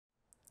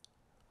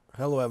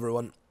Hello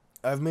everyone.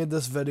 I've made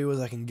this video as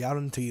I can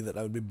guarantee that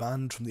I would be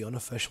banned from the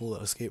unofficial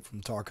Escape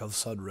from Tarkov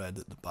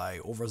subreddit by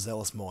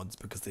overzealous mods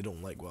because they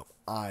don't like what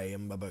I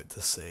am about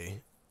to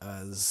say,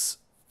 as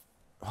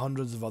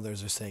hundreds of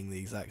others are saying the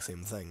exact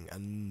same thing,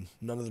 and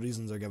none of the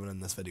reasons are given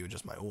in this video,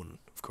 just my own,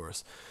 of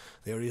course.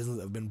 They are reasons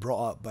that have been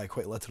brought up by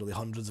quite literally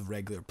hundreds of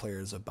regular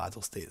players of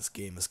Battlestate's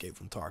game Escape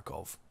from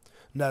Tarkov.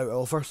 Now, I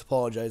will first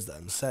apologise that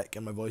I'm sick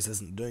and my voice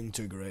isn't doing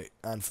too great,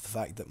 and for the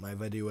fact that my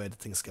video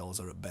editing skills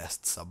are at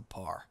best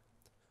subpar.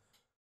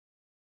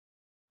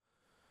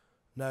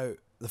 Now,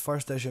 the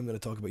first issue I'm going to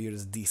talk about here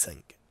is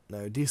desync.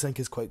 Now, desync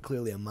is quite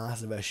clearly a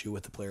massive issue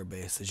with the player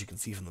base, as you can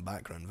see from the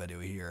background video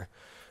here.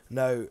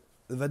 Now,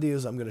 the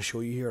videos I'm going to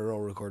show you here are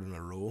all recorded in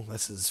a row.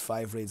 This is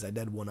 5 raids I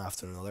did one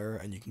after another,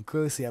 and you can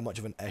clearly see how much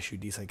of an issue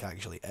desync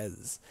actually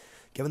is.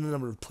 Given the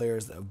number of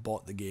players that have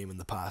bought the game in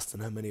the past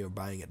and how many are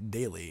buying it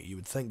daily, you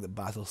would think that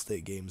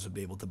Battlestate games would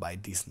be able to buy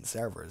decent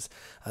servers,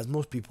 as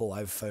most people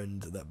I've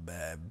found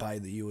that buy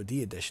the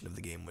UOD edition of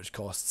the game, which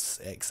costs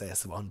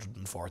excess of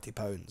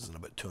 £140 and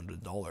about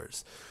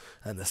 $200,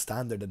 and the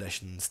standard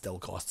edition still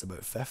costs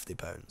about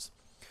 £50.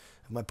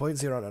 If my points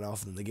here aren't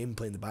enough, then the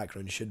gameplay in the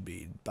background should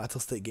be.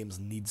 Battlestate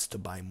Games needs to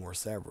buy more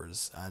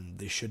servers, and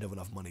they should have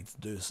enough money to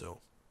do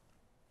so.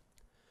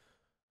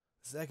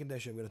 The second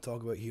issue I'm going to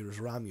talk about here is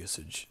RAM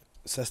usage,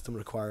 system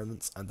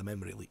requirements, and the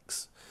memory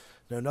leaks.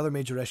 Now, another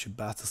major issue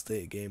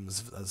Battlestate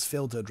Games has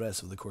failed to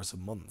address over the course of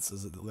months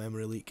is that the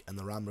memory leak and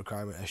the RAM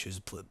requirement issues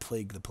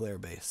plague the player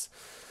base.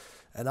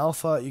 In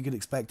Alpha, you could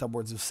expect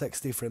upwards of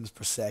 60 frames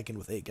per second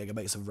with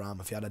 8GB of RAM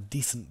if you had a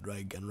decent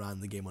rig and ran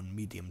the game on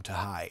medium to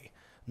high.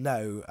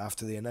 Now,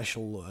 after the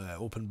initial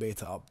open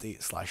beta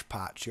update /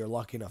 patch, you're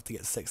lucky enough to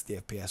get 60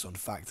 FPS on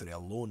factory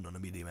alone on a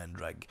medium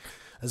end rig,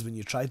 as when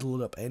you try to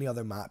load up any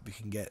other map you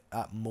can get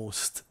at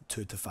most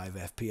 2 to 5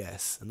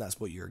 FPS, and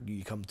that's what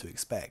you come to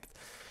expect.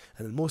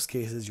 And in most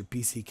cases your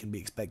PC can be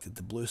expected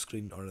to blue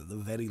screen, or at the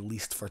very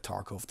least for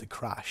Tarkov to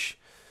crash.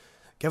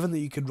 Given that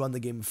you could run the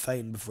game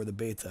fine before the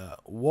beta,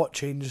 what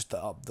changed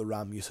to up the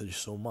RAM usage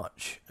so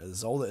much?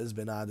 As all that has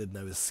been added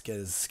now is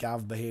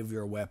scav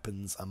behaviour,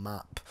 weapons, a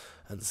map,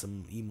 and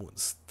some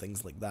emotes,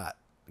 things like that.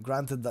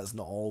 Granted, that's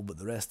not all, but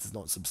the rest is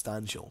not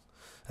substantial.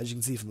 As you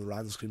can see from the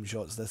RAM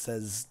screenshots, this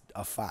is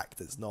a fact,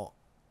 it's not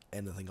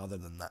anything other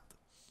than that.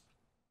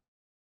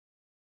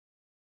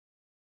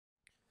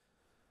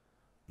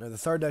 Now, the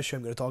third issue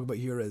I'm going to talk about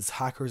here is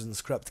hackers and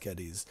script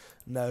kiddies.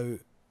 Now,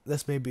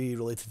 this may be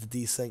related to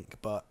desync,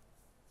 but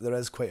there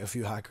is quite a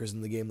few hackers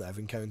in the game that I've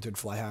encountered,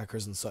 fly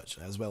hackers and such,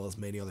 as well as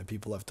many other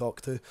people I've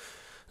talked to.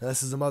 Now,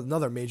 this is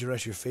another major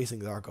issue facing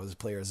Tarkov's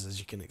players, as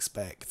you can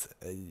expect.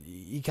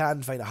 You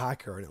can find a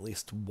hacker in at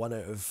least 1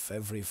 out of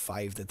every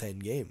 5 to 10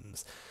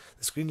 games.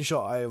 The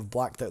screenshot I have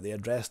blacked out the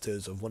address to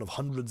is of one of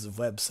hundreds of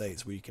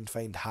websites where you can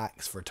find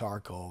hacks for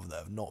Tarkov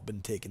that have not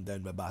been taken down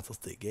by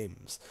Battlestate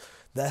Games.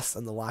 This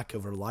and the lack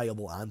of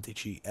reliable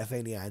anti-cheat, if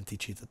any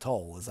anti-cheat at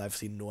all, as I've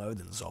seen no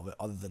evidence of it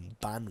other than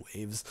ban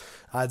waves,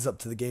 adds up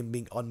to the game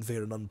being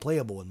unfair and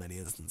unplayable in many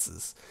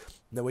instances.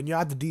 Now, when you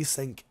add the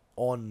desync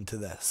on to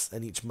this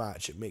in each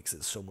match, it makes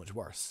it so much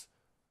worse.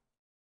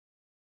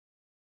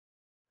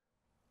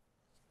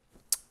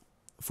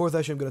 Fourth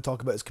issue I'm going to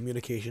talk about is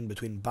communication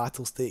between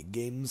Battlestate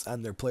Games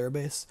and their player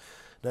base.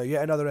 Now,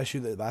 yet another issue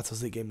that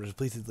Battlestate Games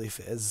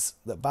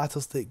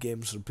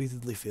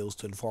repeatedly fails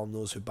to inform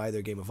those who buy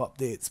their game of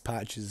updates,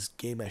 patches,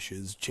 game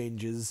issues,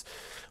 changes,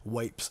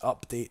 wipes,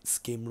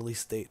 updates, game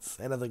release dates,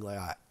 anything like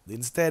that. They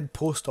instead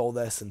post all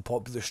this in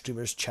popular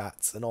streamers'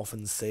 chats and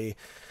often say,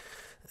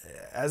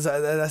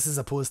 this is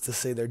opposed to,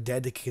 say, their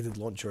dedicated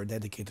launcher or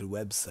dedicated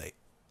website.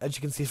 As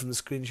you can see from the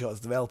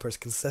screenshots, developers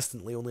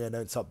consistently only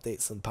announce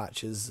updates and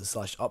patches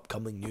 /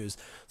 upcoming news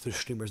through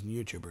streamers and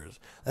YouTubers.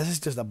 This is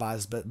just a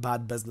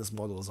bad business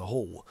model as a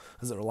whole,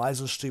 as it relies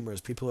on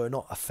streamers, people who are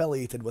not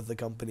affiliated with the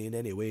company in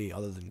any way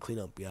other than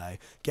cleanup guy,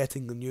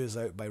 getting the news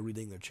out by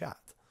reading their chat.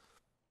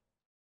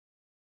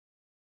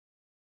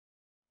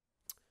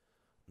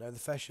 Now, the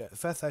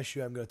fifth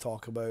issue I'm going to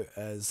talk about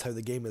is how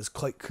the game is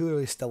quite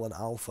clearly still in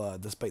alpha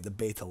despite the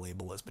beta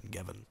label it's been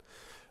given.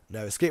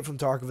 Now, Escape from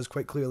Tarkov is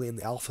quite clearly in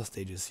the alpha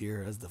stages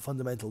here, as the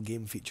fundamental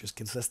game features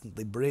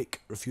consistently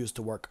break, refuse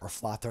to work, or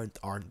flat out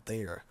aren't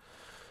there.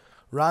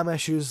 RAM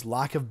issues,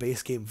 lack of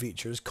base game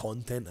features,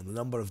 content, and the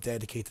number of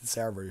dedicated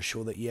servers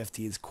show that EFT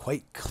is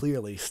quite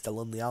clearly still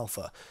in the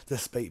alpha,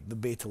 despite the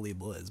beta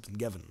label it has been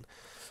given.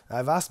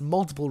 I've asked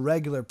multiple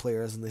regular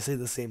players and they say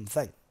the same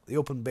thing. The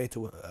open beta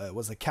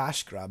was a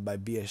cash grab by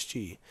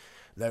BSG.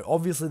 Now,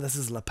 obviously this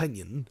is an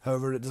opinion,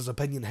 however it is an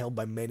opinion held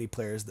by many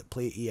players that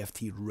play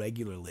EFT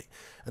regularly,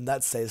 and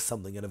that says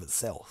something in of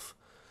itself.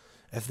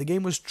 If the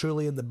game was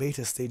truly in the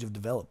beta stage of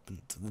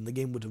development, then the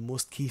game would have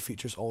most key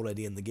features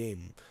already in the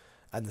game,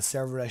 and the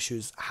server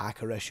issues,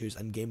 hacker issues,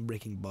 and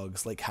game-breaking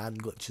bugs like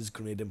hand glitches,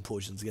 grenade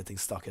implosions, getting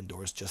stuck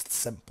indoors just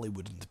simply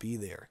wouldn't be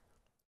there.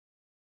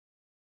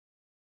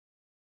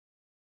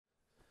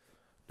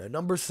 Now,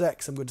 number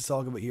 6 I'm going to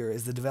talk about here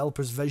is the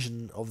developer's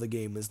vision of the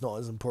game is not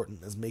as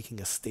important as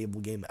making a stable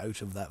game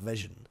out of that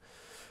vision.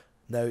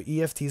 Now,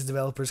 EFT's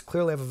developers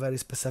clearly have a very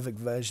specific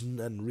vision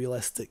and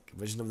realistic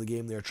vision of the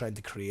game they are trying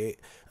to create,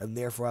 and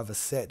therefore have a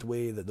set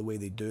way that the way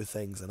they do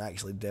things and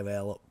actually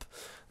develop.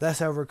 This,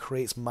 however,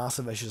 creates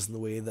massive issues in the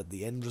way that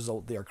the end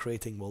result they are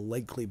creating will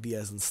likely be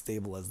as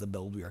unstable as the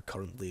build we are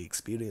currently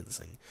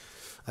experiencing.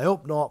 I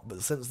hope not,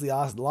 but since the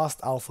last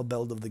alpha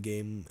build of the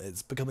game,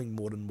 it's becoming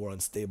more and more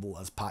unstable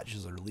as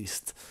patches are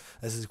released.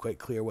 This is quite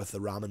clear with the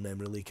RAM and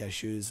memory leak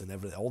issues and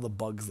all the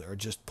bugs that are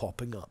just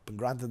popping up. And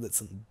granted, it's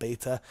in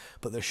beta,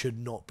 but there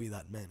should not be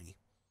that many.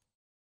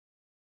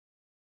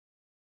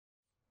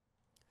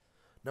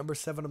 Number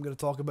 7 I'm going to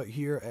talk about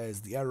here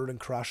is the error and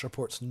crash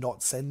reports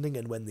not sending,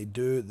 and when they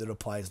do, the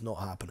reply is not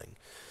happening.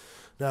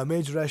 Now, a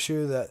major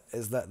issue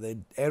is that the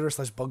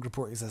error/bug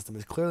reporting system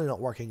is clearly not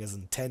working as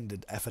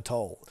intended, if at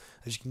all.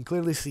 As you can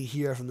clearly see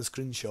here from the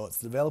screenshots,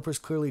 the developers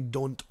clearly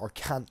don't or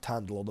can't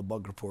handle all the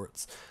bug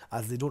reports,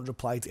 as they don't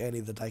reply to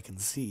any that I can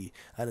see,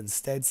 and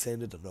instead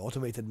send it an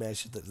automated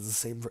message that is the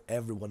same for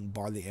everyone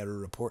bar the error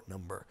report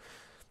number.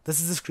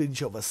 This is a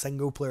screenshot of a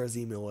single player's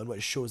email in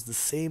which shows the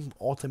same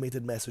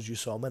automated message you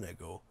saw a minute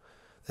ago.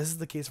 This is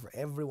the case for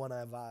everyone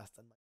I've asked.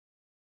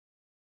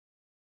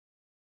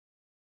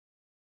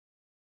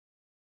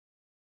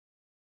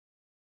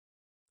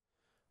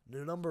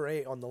 Now, number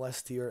 8 on the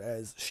list here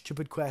is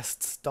stupid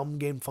quests, dumb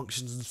game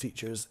functions and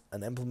features,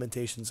 and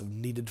implementations of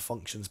needed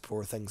functions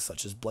for things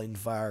such as blind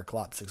fire,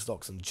 collapsing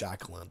stocks, and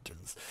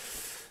jack-o'-lanterns.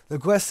 The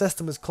quest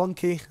system is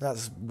clunky,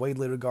 that's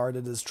widely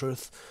regarded as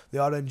truth. The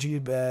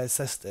RNG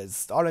system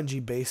is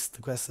RNG based,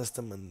 the quest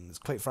system, and it's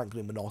quite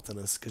frankly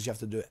monotonous because you have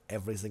to do it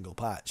every single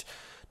patch.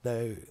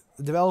 Now,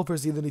 the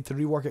developers either need to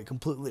rework it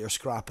completely or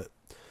scrap it.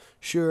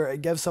 Sure,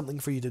 it gives something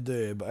for you to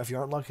do, but if you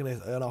aren't lucky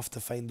enough to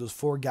find those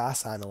 4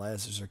 gas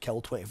analyzers or kill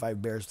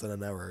 25 bears within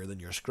an hour, then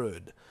you're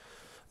screwed.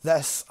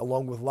 This,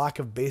 along with lack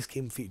of base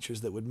game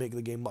features that would make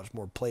the game much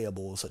more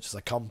playable, such as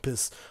a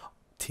compass,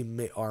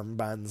 teammate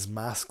armbands,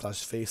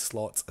 mask/face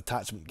slots,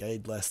 attachment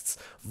guide lists,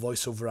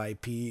 voice over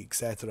IP,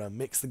 etc.,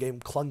 makes the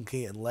game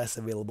clunky and less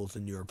available to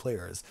newer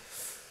players.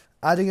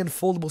 Adding in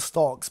foldable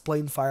stocks,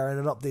 blind fire, and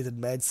an updated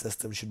med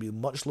system should be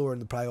much lower in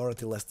the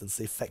priority list than,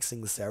 say,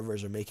 fixing the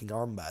servers or making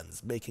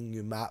armbands, making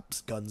new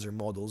maps, guns, or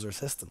models or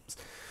systems.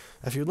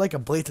 If you'd like a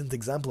blatant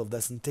example of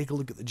this, then take a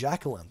look at the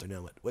jack-o'-lantern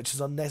helmet, which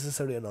is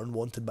unnecessary and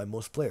unwanted by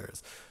most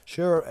players.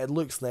 Sure, it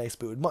looks nice,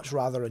 but would much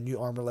rather a new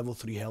armor level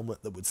 3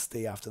 helmet that would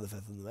stay after the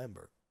 5th of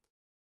November.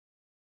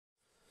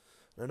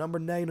 Now, number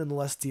 9 on the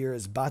list here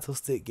is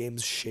Battlestate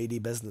Games' shady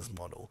business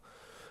model.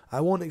 I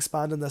won't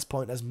expand on this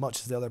point as much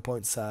as the other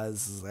points,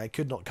 as I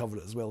could not cover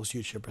it as well as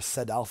YouTuber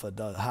Sid Alpha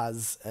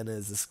has in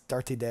his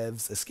Dirty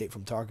Devs Escape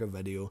from Tarkov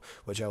video,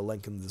 which I'll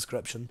link in the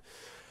description.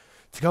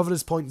 To cover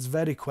his points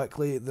very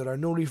quickly, there are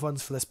no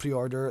refunds for this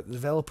pre-order. The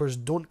developers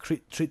don't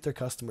treat their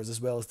customers as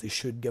well as they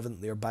should, given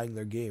that they are buying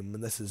their game,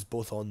 and this is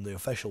both on the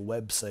official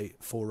website,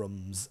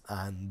 forums,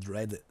 and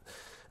Reddit.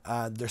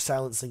 And their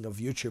silencing of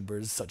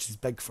YouTubers such as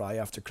Big Fry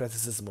after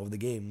criticism of the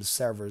game's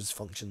servers,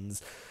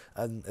 functions,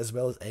 and as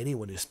well as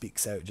anyone who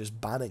speaks out, just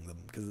banning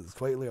them, because it's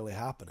quite clearly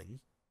happening.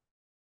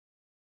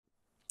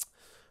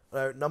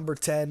 Now, number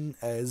 10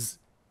 is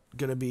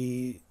going to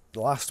be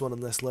the last one on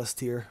this list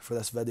here for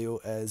this video,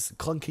 is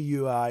clunky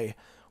UI,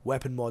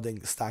 weapon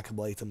modding,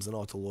 stackable items, and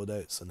auto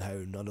loadouts, and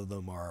how none of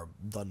them are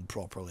done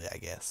properly, I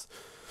guess.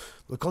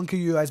 The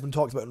clunky UI has been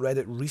talked about on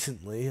Reddit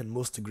recently, and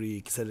most agree,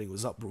 considering it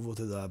was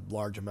upvoted a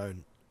large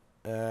amount.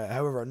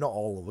 However, not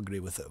all will agree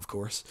with it, of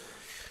course.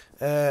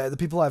 The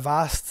people I've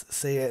asked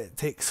say it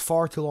takes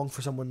far too long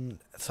for someone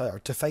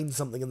to find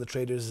something in the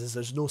traders, as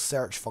there's no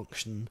search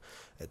function.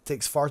 It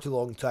takes far too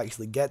long to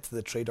actually get to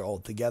the trader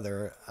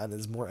altogether, and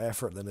is more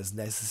effort than is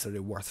necessarily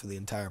worth for the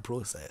entire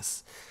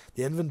process.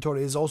 The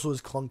inventory is also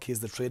as clunky as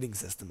the trading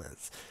system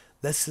is.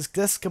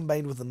 This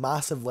combined with the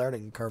massive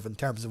learning curve in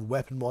terms of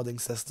weapon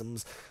modding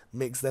systems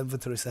makes the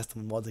inventory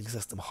system and modding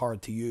system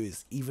hard to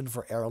use, even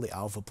for early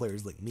alpha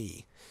players like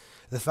me.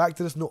 The fact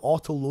that there's no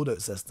auto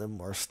loadout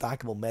system or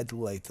stackable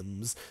medical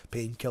items,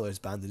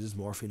 painkillers, bandages,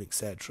 morphine,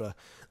 etc.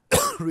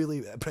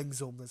 really brings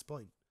home this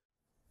point.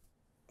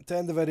 To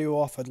end the video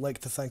off, I'd like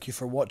to thank you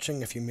for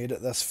watching if you made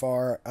it this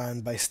far,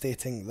 and by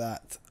stating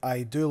that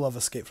I do love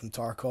Escape from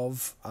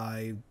Tarkov.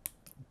 I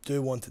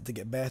do want it to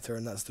get better,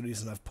 and that's the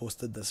reason I've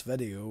posted this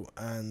video,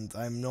 and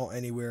I'm not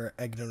anywhere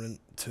ignorant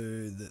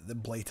to the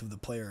blight of the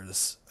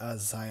players,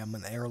 as I am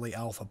an early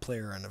alpha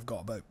player and I've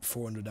got about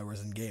 400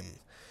 hours in game.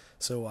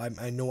 So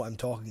I know what I'm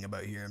talking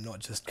about here. I'm not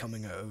just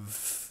coming out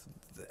of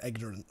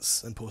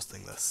ignorance and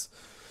posting this.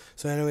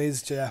 So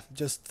anyways, yeah,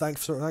 just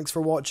thanks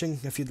for watching.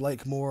 If you'd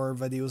like more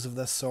videos of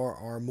this sort,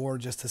 or more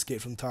just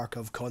Escape from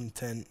Tarkov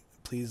content,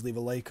 please leave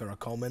a like or a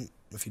comment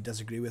if you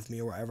disagree with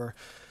me or whatever.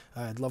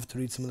 I'd love to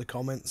read some of the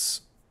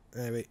comments.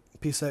 Anyway,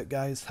 peace out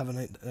guys, have a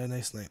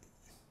nice night.